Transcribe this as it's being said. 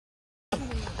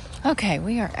Okay,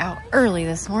 we are out early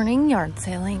this morning, yard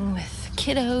sailing with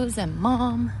kiddos and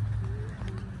mom.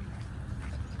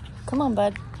 Come on,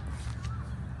 bud.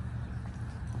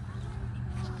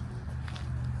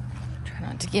 Try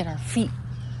not to get our feet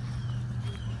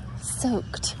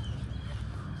soaked.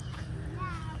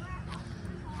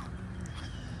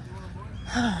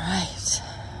 All right.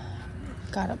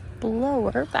 Got a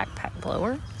blower, backpack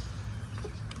blower.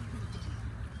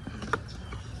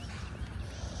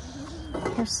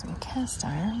 Here's some cast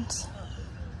irons.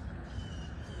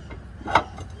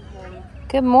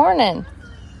 Good morning.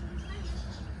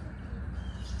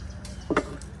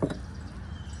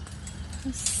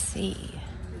 Let's see.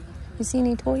 You see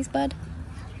any toys, bud?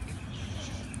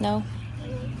 No? I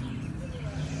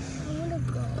want to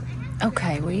go.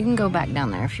 Okay, well, you can go back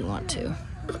down there if you want to.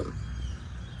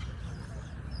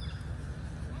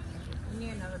 You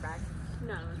need another bag?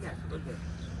 No. Yeah.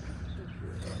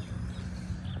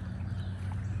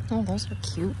 Oh, those are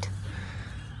cute.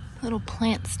 Little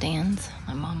plant stands.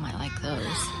 My mom might like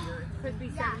those. Could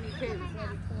be 72.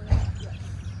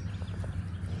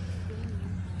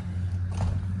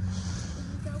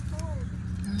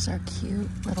 Those are cute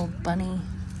little bunny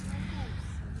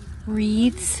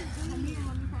wreaths.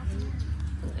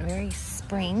 Very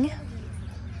spring.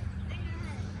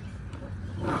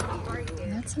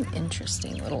 That's an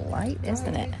interesting little light,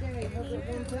 isn't it?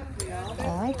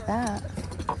 I like that.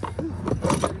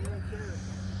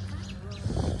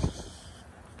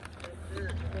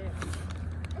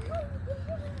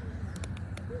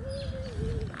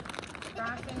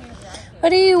 What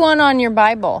do you want on your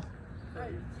Bible?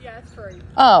 Yeah, it's free.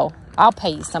 Oh, I'll pay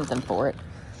you something for it.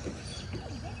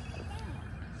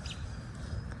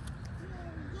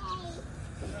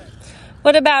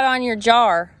 What about on your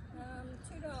jar?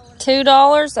 $2.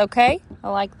 $2? Okay, I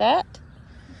like that.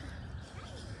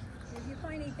 If you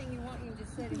find anything you want, you can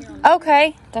just set it here on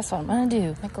Okay, that's what I'm gonna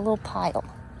do. Make a little pile.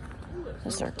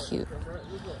 Those are cute.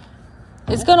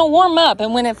 It's gonna warm up,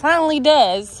 and when it finally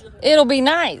does, it'll be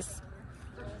nice.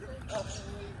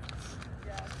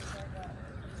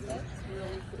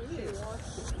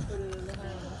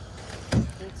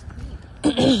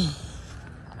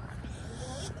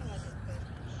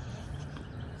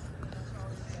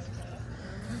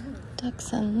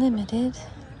 Ducks Unlimited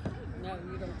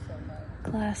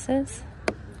glasses.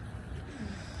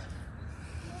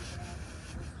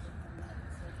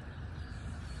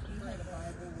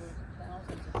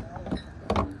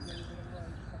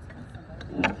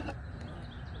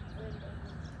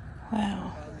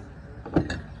 Wow.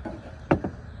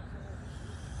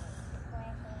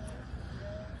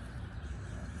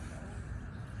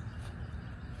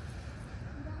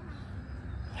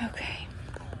 Okay.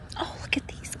 Oh, look at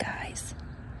these guys.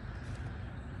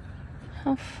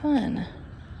 How fun.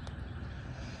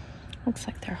 Looks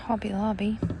like they're Hobby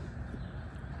Lobby.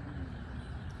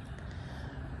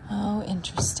 Oh,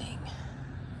 interesting.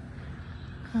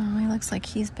 Oh, he looks like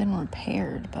he's been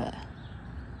repaired, but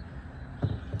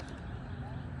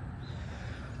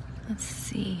let's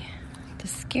see. The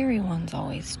scary ones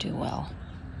always do well.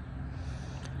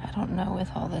 I don't know with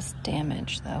all this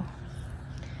damage, though,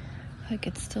 if I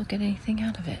could still get anything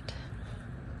out of it.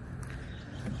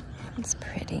 It's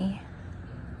pretty.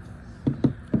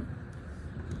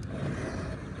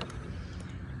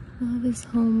 Love is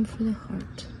home for the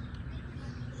heart.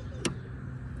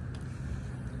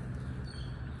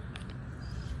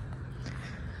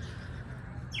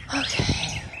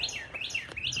 Okay.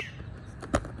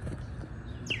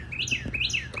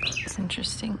 It's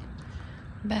interesting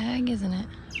bag, isn't it?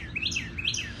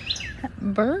 That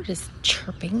bird is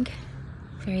chirping.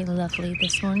 Very lovely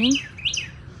this morning.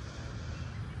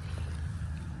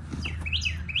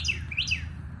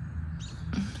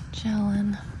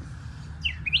 Magellan.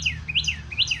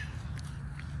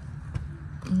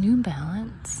 New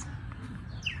Balance.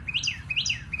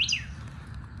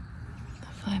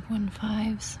 The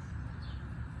 515s.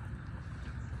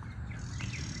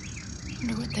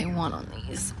 Wonder what they want on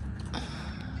these.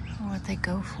 Or what they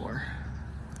go for.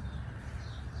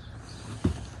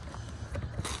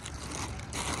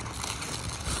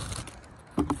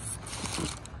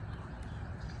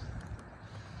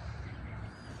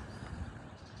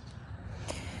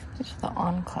 These are the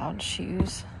On Cloud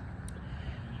shoes.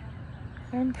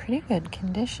 They're in pretty good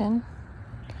condition.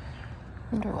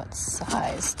 Wonder what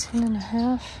size,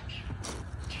 10.5.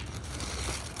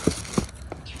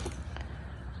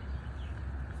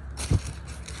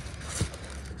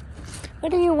 What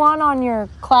do you want on your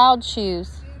cloud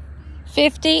shoes?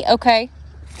 50? Okay.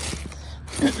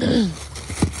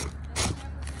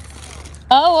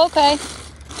 Oh, okay.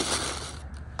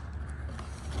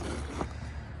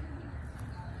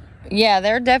 Yeah,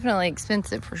 they're definitely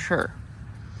expensive for sure.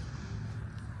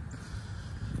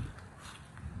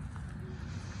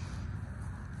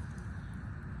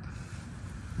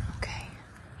 Okay.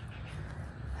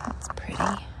 That's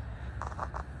pretty.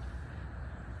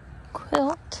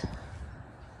 Quilt.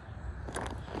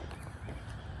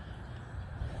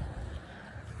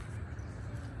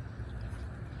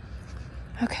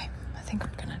 Okay, I think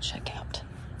we're gonna check out.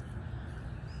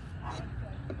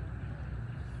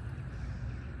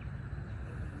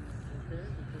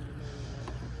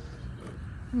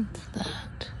 What's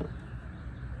that?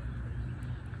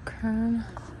 Kern.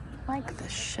 I like the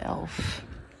shelf.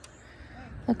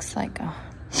 Looks like a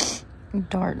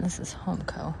dart. This is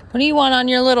Homeco. What do you want on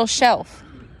your little shelf?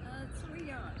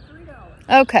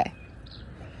 $3. Okay.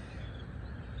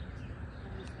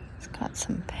 It's got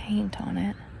some paint on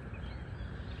it.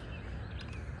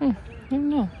 I don't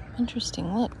know.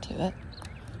 Interesting look to it.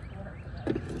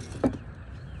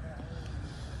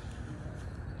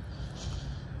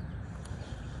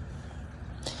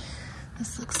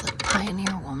 This looks like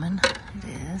Pioneer Woman. It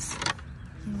is.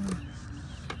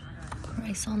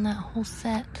 Price on that whole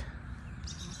set.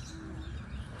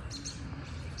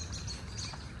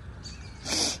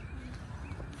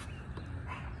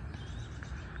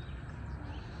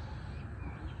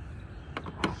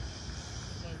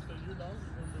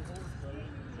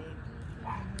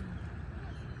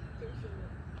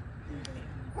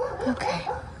 Okay.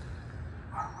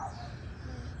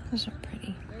 Those are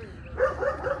pretty.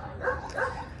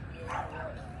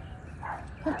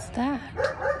 What's that?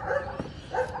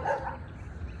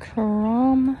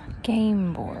 Karam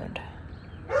game board.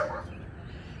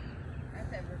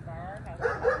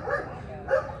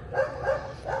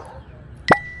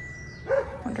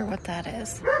 Wonder what that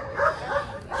is.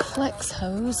 Flex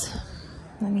hose.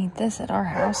 I need this at our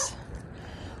house.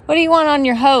 What do you want on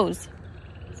your hose?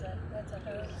 That's a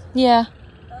hose. Yeah.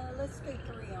 Let's do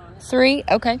 3 on it. 3?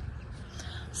 Okay.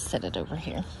 Set it over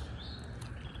here.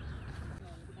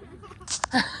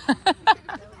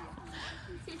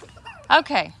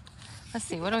 Okay. Let's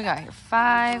see. What do we got here?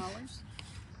 5.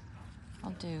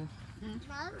 I'll do.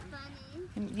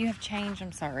 You have change.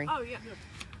 I'm sorry. Oh, yeah.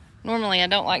 Normally, I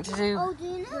don't like to do Oh, do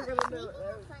you know?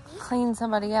 clean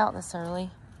somebody out this early.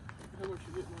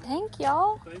 Thank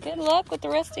y'all. Good luck with the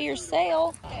rest of your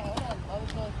sale.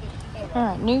 All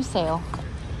right, new sale.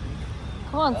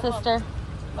 Come on, sister.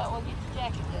 But we'll get the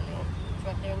jacket. It's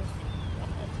right there in the seat.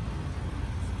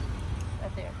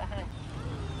 Right there, behind you.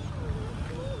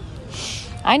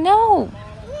 I know.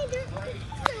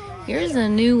 Here's a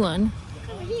new one.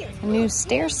 A new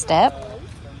stair step.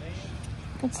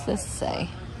 What's this say?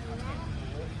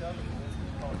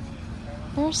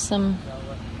 There's some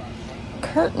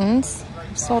curtains.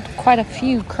 I've sold quite a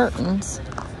few curtains.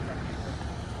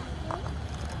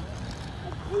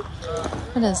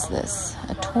 What is this?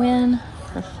 A twin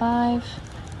for 5.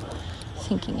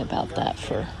 Thinking about that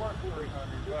for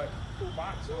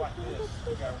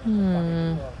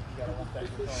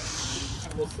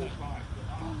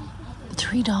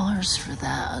 $3 for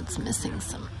that. It's missing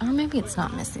some, or maybe it's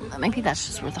not missing them. Maybe that's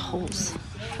just where the holes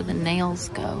for the nails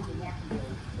go.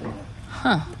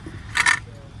 Huh.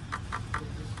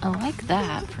 I like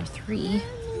that for 3.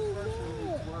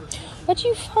 What'd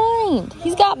you find?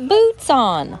 He's got boots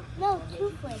on. No,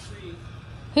 toothbrush.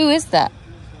 Who is that?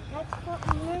 That's what,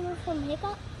 remember from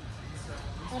Hiccup?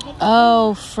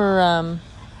 Oh, from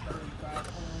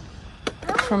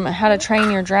How to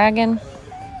Train Your Dragon.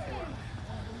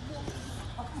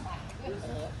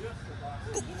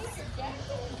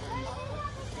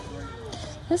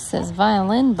 This says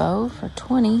violin bow for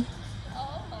 20.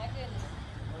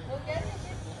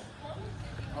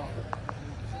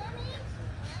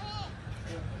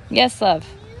 Yes, love.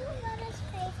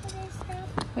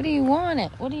 What do you want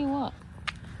it? What do you want?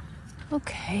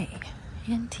 Okay.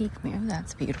 Antique mirror.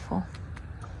 That's beautiful.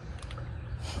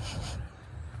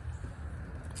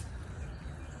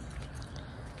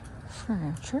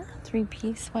 Furniture.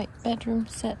 3-piece white bedroom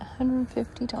set.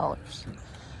 $150.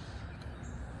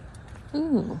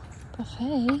 Ooh.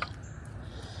 Buffet.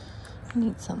 I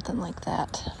need something like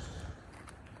that.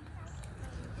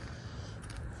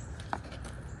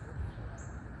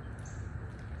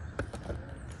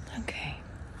 Okay.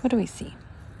 What do we see?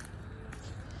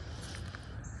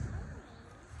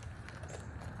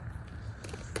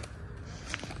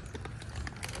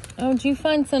 Oh, did you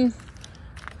find some?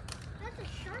 That's a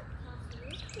shark costume.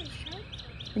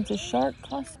 It's a shark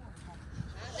costume.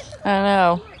 I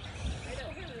know.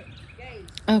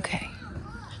 Okay.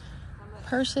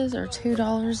 Purses are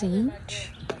 $2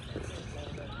 each.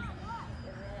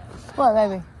 What,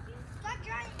 baby?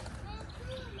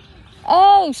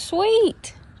 Oh,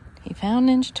 sweet. He found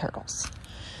Ninja Turtles.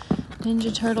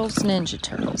 Ninja Turtles, Ninja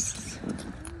Turtles.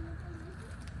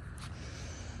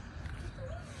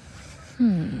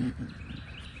 Ooh.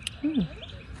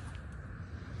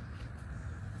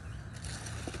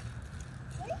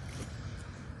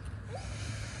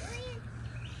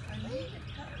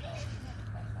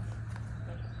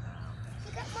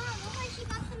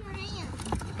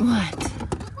 What?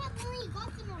 Look what Lily got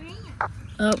in her hand.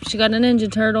 Oh, she got a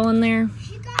Ninja Turtle in there.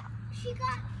 She got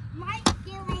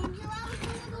Michelangelo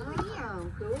over here.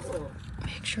 Oh, cool.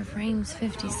 Picture frames,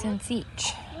 50 cents each.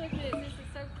 Look at it. This is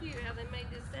so cute how they made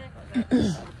this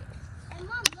Santa. Hey,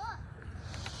 Mom, look.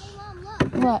 Hey, Mom, look.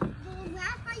 What?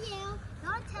 Raphael,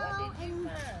 Donatello, and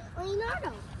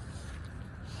Leonardo.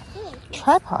 Look,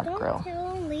 Tripod grill.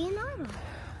 Donatello and Leonardo.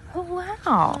 Oh,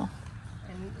 wow.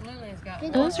 And Lily's got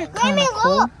Those are Let kind me of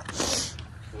cool. look.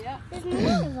 Yep. There's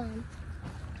more of them.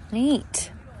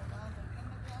 Neat.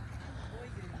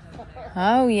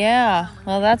 Oh, yeah.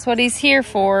 Well, that's what he's here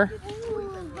for.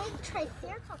 Ooh, big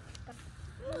Triceratops.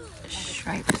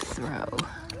 Striped throw.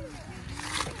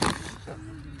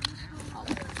 Oh,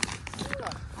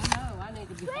 no. I need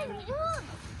to be Hey, having look. it.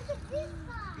 Look at this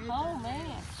guy. Oh,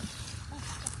 man.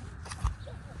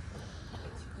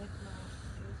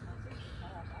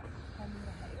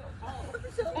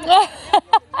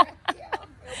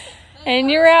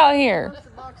 And you're out here. The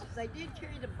boxes. They did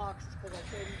carry the boxes because I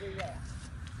couldn't do that.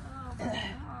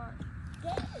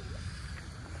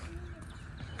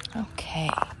 Okay.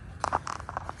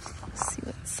 Let's see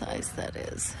what size that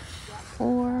is.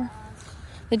 4.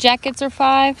 The jackets are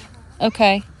 5?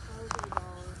 Okay.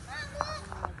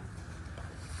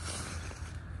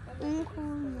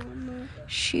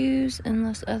 Shoes,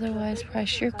 unless otherwise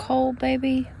priced. You're cold,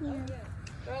 baby?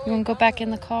 You want to go back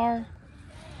in the car?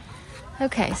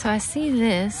 Okay, so I see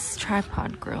this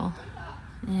tripod grill.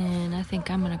 And I think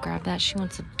I'm going to grab that. She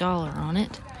wants $1 on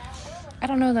it. I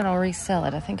don't know that I'll resell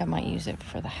it. I think I might use it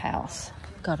for the house.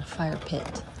 Got a fire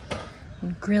pit.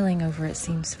 And grilling over it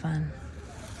seems fun.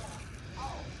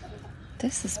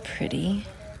 This is pretty.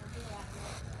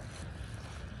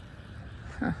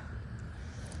 Huh.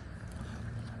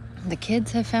 The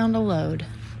kids have found a load,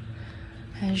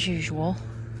 as usual.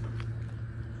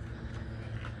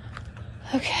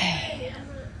 Okay.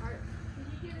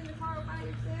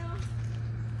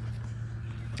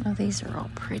 Oh, these are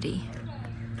all pretty.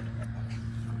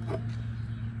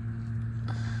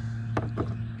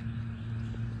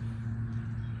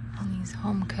 And these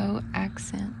Homeco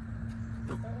accent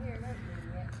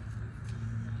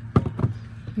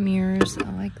mirrors.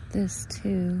 I like this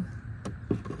too.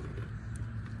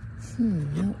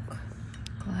 Milk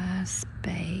glass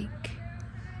bake.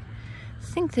 I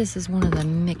think this is one of the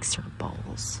mixer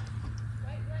bowls.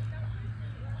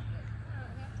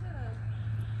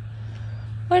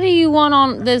 What do you want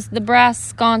on this? The brass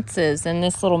sconces and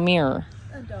this little mirror.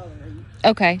 $1 each.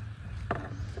 Okay.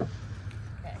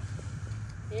 Okay.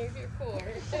 Here's your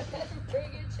quarter. Pretty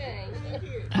good change.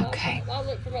 Okay. I'll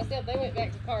look for myself. They went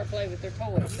back to the car and played with their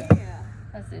toys. So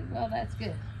I said, well, that's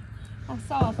good. I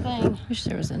saw a thing Wish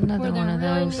there was another where one they're of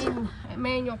really those. needing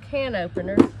manual can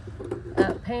openers.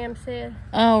 Pam said,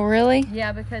 Oh, really?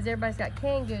 yeah, because everybody's got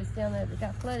canned goods down there that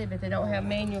got flooded, but they don't have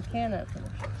manual can openers.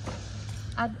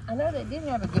 I know they did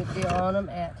have a good deal on them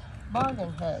at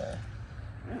Bargain Hunter.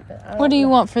 What do you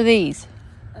want for these?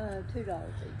 $2 each.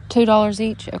 $2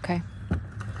 each? Okay.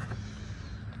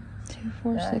 2,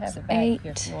 4, I 6, have the bag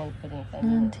here 8, if you want to put anything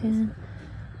 9, in it. 10,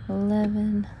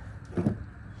 11.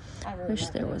 I really Wish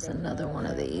like there that was big another one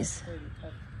of these.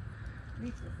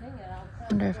 Reach the thing out all the time.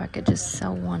 Wonder if I could just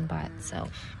sell one by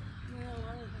itself.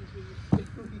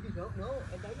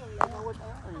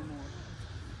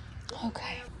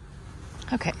 Okay.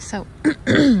 Okay, so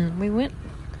we went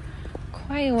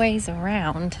quite a ways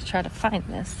around to try to find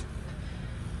this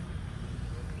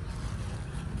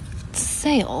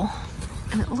sale,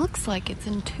 and it looks like it's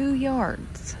in 2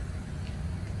 yards.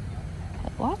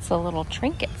 But lots of little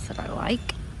trinkets that I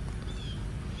like.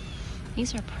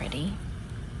 These are pretty.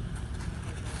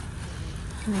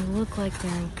 And they look like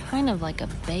they're in kind of like a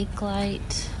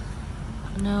Bakelite.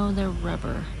 No, they're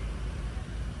rubber.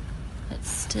 But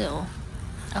still,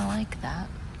 I like that.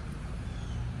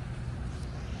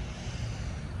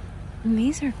 And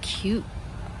these are cute.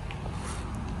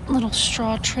 Little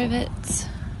straw trivets.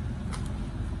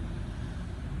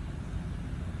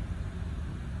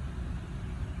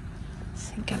 I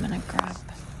think I'm gonna grab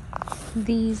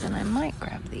these, and I might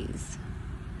grab these.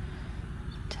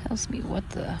 Tells me what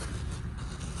the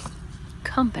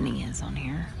company is on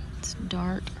here. It's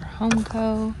Dart or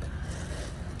Homeco.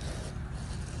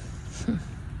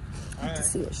 I have to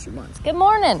see what she wants. Good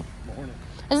morning. Morning.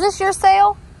 Is this your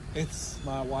sale? It's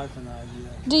my wife and I,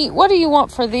 yeah. What do you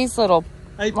want for these little,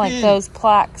 Hey, like Penny, those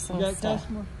plaques and you got a stuff?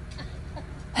 customer?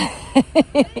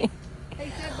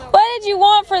 What did you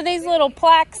want for these little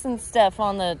plaques and stuff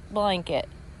on the blanket?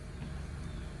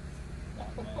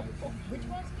 Which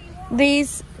ones do you want?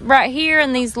 These right here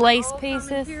and these lace From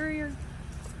pieces. interior?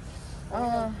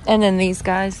 And then these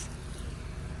guys.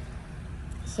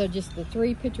 So just the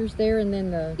 3 pictures there and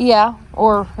then the... Yeah,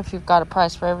 or if you've got a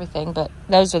price for everything, but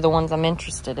those are the ones I'm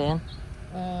interested in.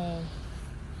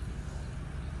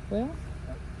 Well,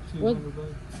 200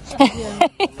 bucks. yeah.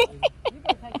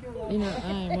 You know,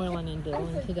 I am willing and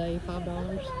dealing today,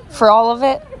 $5. For all of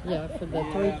it? Yeah, for the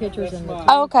 3 pictures and the 3,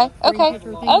 Oh, okay, 3 okay,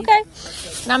 picture thingies. okay.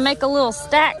 Can I make a little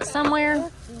stack somewhere?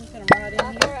 I'm just gonna write in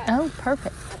here. Oh,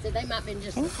 perfect. I said they might be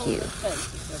just Thank you.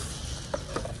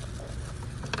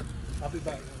 I'll be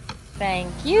back.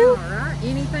 Thank you. All right.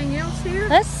 Anything else here?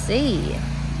 Let's see.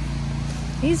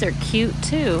 These are cute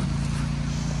too.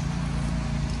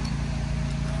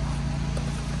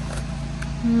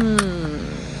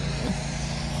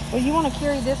 Well, you want to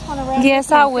carry this one around?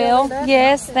 Yes, I will.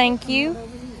 Yes, thank you.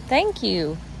 Thank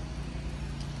you.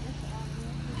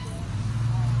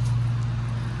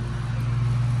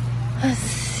 Let's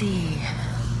see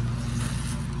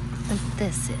what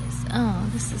this is. Oh,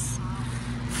 this is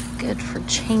good for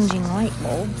changing light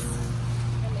bulbs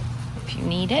if you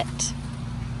need it.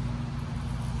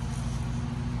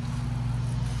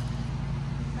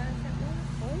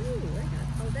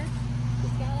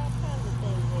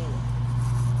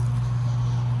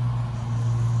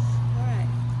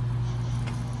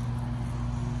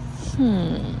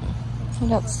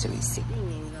 What else do we see?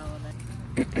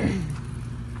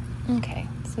 Okay,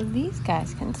 so these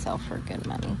guys can sell for good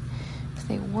money. If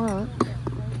they work,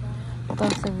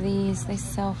 both of these, they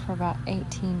sell for about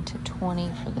 18 to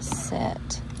 20 for the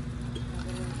set.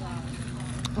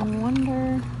 I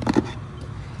wonder,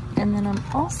 and then I'm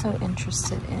also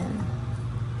interested in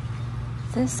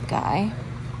this guy.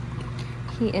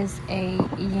 He is a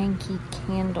Yankee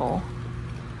candle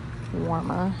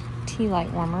warmer, tea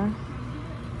light warmer.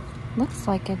 Looks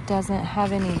like it doesn't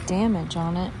have any damage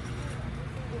on it.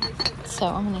 So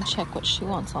I'm gonna check what she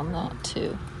wants on that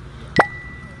too.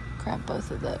 Grab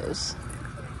both of those.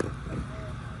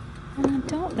 And I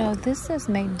don't know, this says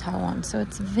made in Taiwan, so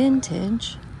it's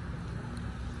vintage.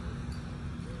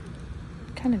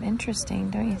 Kind of interesting,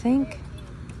 don't you think?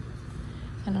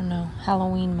 I don't know,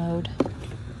 Halloween mode.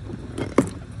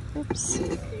 Oops.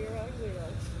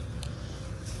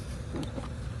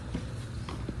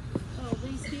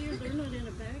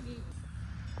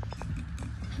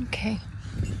 Okay,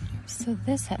 so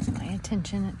this has my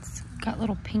attention. It's got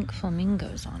little pink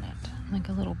flamingos on it, like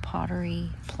a little pottery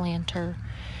planter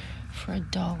for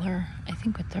 $1, I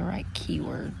think with the right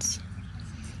keywords.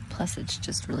 Plus it's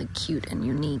just really cute and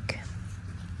unique.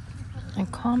 I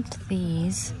comped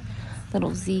these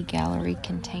little Z Gallery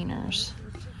containers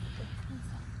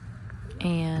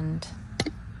and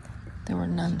there were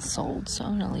none sold, so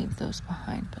I'm gonna leave those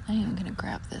behind, but I am gonna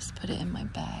grab this, put it in my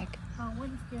bag.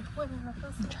 I'm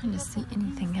trying to see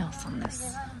anything else on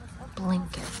this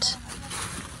blanket.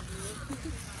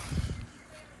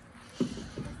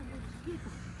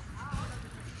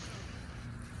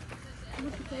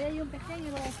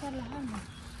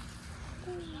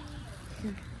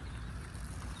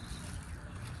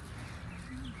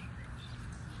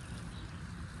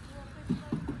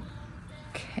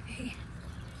 Okay.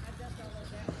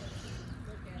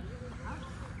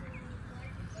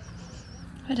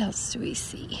 What else do we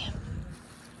see?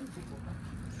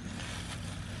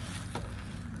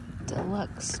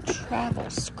 Deluxe Travel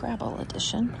Scrabble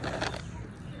Edition.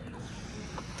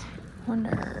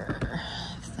 Wonder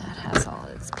if that has all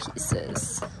its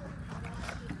pieces.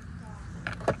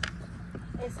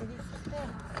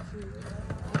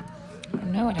 I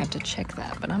know I'd have to check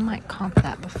that, but I might comp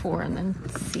that before and then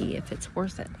see if it's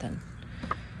worth it then.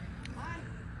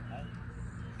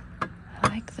 I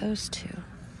like those two.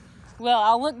 Well,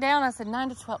 I'll look down, I said 9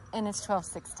 to 12, and it's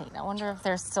 12:16. I wonder if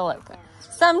they're still open.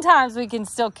 Sometimes we can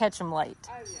still catch them late.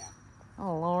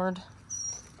 Oh, Lord.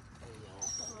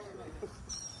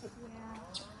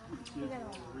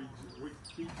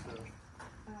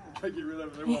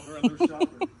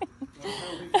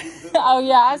 Oh,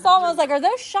 yeah, I saw them. I was like, are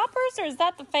those shoppers or is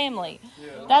that the family?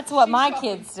 That's what my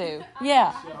kids do.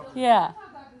 Yeah, yeah.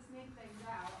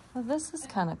 Well, this is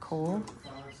kind of cool.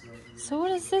 So what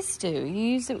does this do? You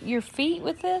use your feet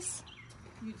with this?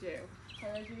 You do. So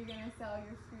are you going to sell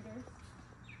your scooters?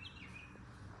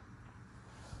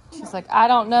 She's like, I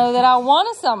don't know that I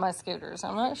want to sell my scooters.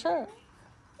 I'm not sure.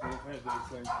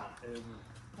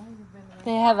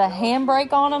 They have a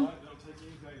handbrake on them?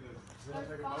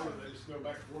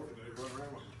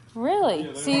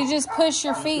 Really? So you just push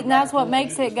your feet and that's what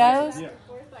makes it go? Yeah.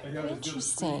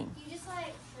 Interesting. You just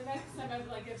like. And that's some of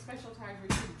like special times where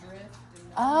you can drift.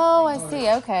 Oh, I see.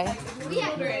 Okay. Like,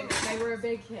 children, they were a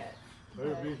big hit. They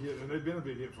were a big hit, and they've been a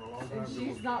big hit for a long time. And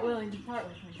she's not willing to part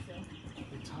with me still.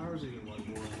 The tires even like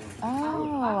more and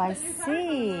more. Oh, I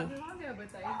see. But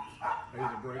they They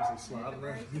hit the brakes and slide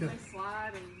around. Yeah. they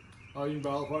slide and Oh, you can buy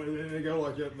all and they go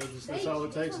like that, and that's all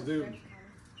it takes to do.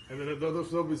 And then they'll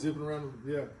still be zipping around.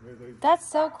 Yeah. That's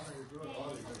so cool.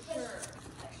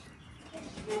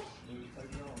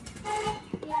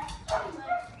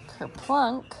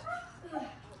 Kerplunk.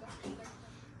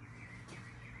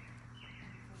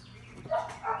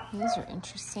 These are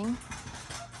interesting.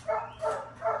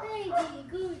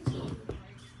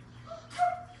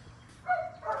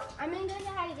 I'm gonna go to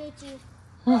how to get you.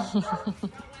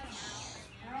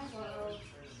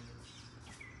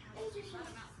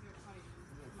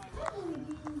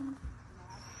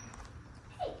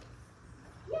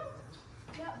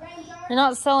 You're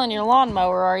not selling your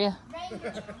lawnmower, are you?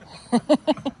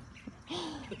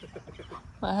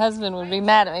 My husband would be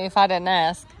mad at me if I didn't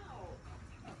ask.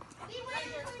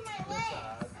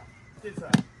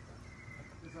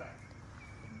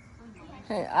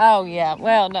 Oh, yeah.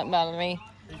 Well, nothing about me.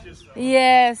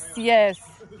 Yes, yes.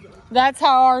 That's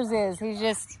how ours is.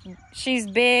 She's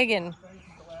big and...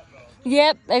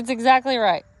 Yep, that's exactly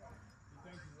right.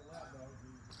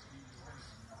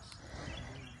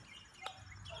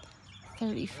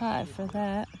 $35 for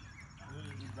that.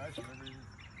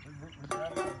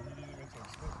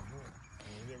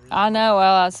 I know.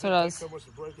 Well, that's what I was.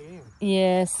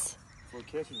 Yes. For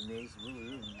catching this,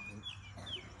 really is.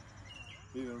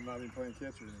 I'm not even playing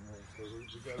catcher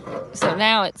anymore. So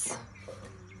now let's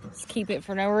keep it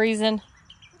for no reason.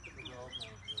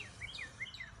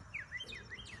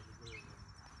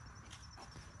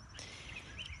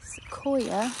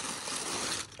 Sequoia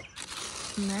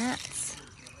mats.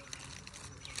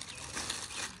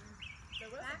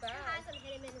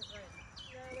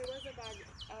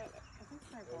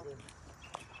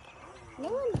 No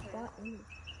one's got any.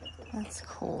 That's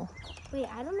cool. Wait,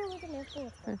 I don't know what the next one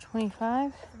is. For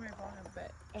 $25.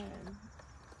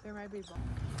 there might be.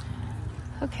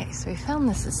 Okay, so we found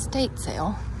this estate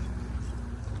sale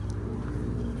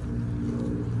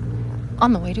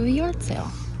on the way to a yard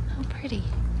sale. How pretty.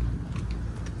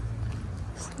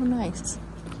 So nice.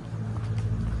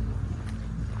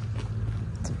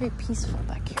 It's very peaceful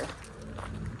back here.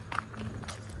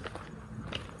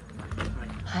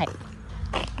 Hi.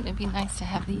 Wouldn't it be nice to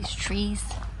have these trees?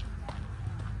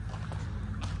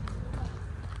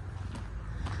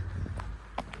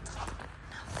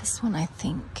 Now this one I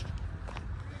think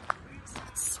is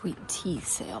that sweet tea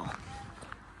sale,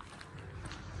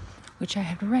 which I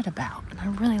had read about, and I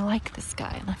really like this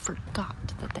guy, and I forgot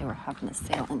that they were having a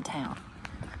sale in town.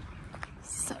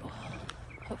 So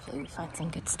hopefully we find some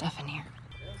good stuff in here.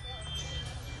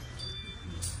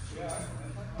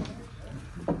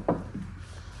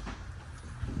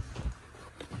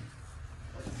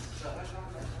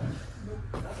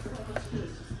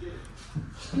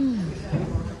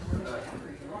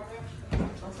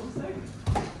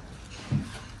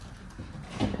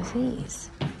 What are these?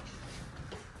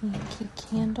 Yankee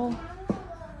candle.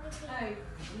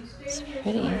 It's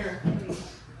pretty.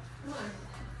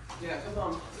 Yeah, come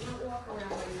on.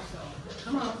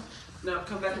 Come on. No,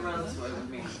 come back around this way with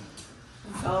me.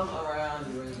 Come around,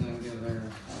 you're gonna get there.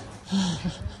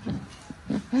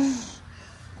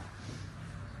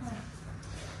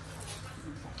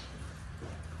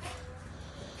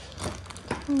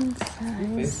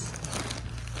 Size.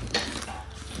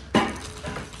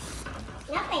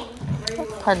 Nothing.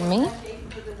 Pardon me?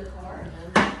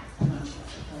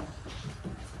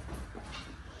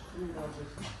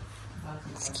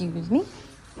 Excuse me?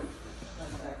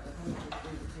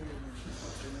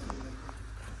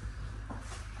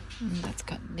 That's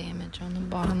got damage on the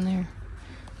bottom there.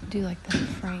 I do like that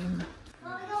frame.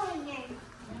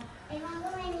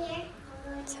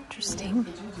 It's interesting.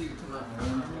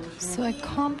 So I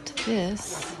comped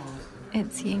this.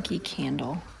 It's Yankee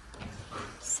Candle.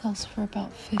 Sells for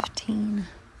about $15.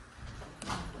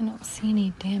 I don't see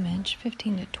any damage.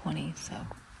 15 to 20, so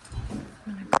I'm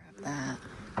gonna grab that.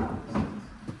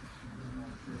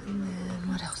 And then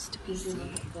what else do we see?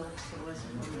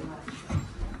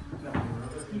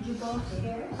 Did you go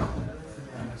upstairs?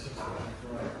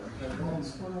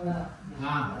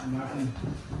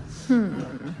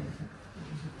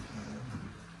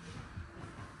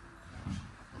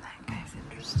 That guy's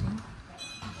interesting.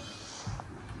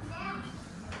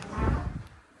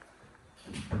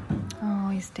 Oh,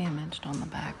 he's damaged. punched on the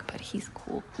back, but he's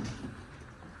cool.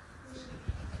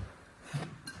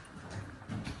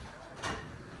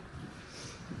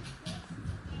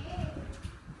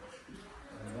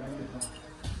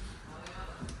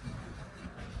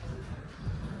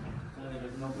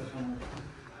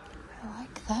 I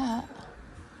like that.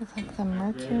 With like the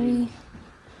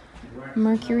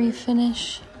mercury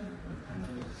finish.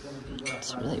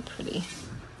 It's really pretty.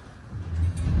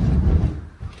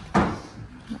 I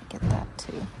might get that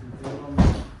too.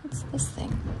 What's this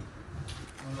thing?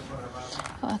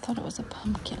 Oh, I thought it was a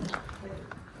pumpkin.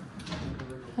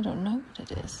 I don't know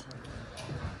what it is.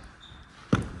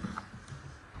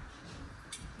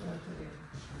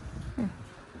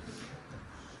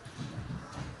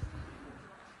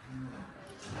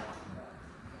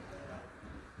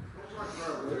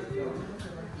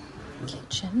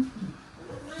 Kitchen.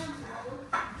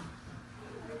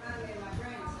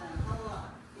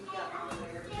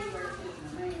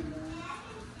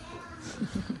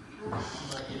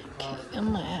 Okay, I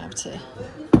might have to.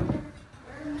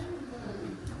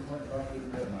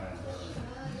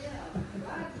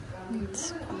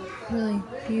 It's really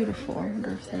beautiful. I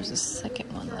wonder if there's a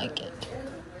second one like it.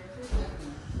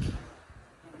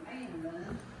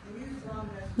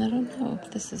 I don't know if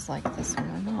this is like this one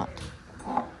or not.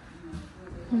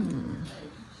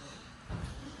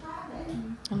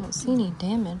 I don't see any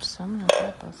damage, so I'm gonna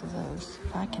grab both of those.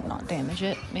 If I cannot damage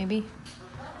it, maybe.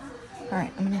 All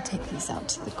right, I'm gonna take these out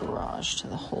to the garage, to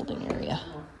the holding area.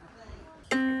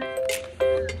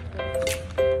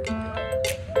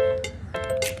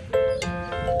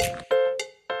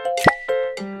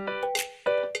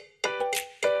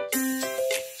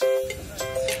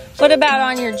 What about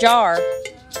on your jar?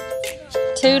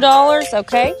 $2,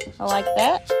 okay, I like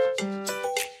that.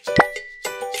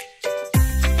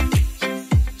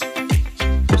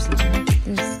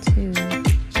 This too.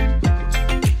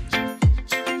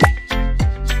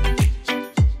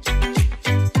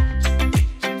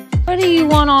 What do you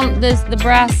want on this, the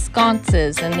brass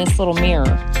sconces and this little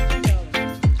mirror?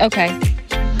 Okay.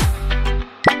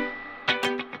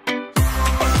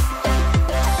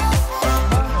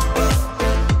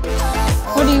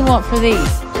 What do you want for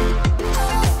these?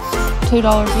 $2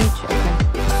 each? Okay.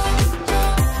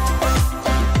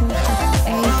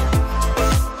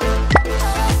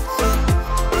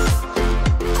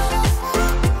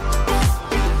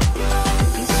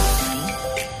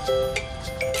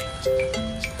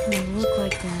 They look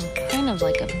like they're kind of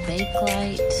like a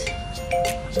Bakelite.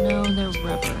 No, they're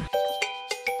rubber.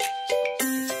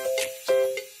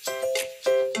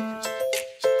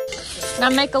 Can I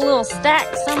make a little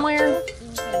stack somewhere?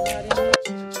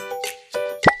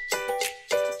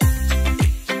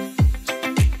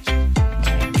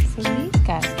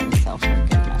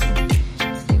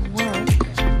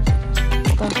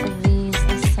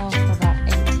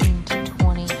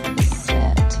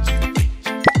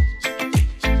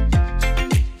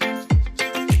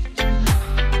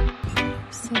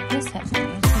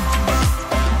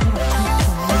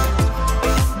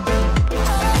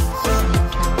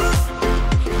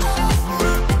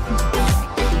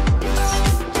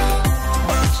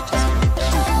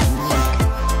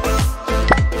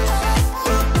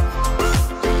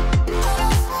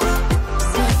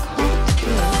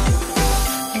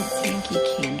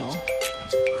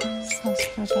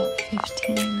 About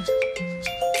 15.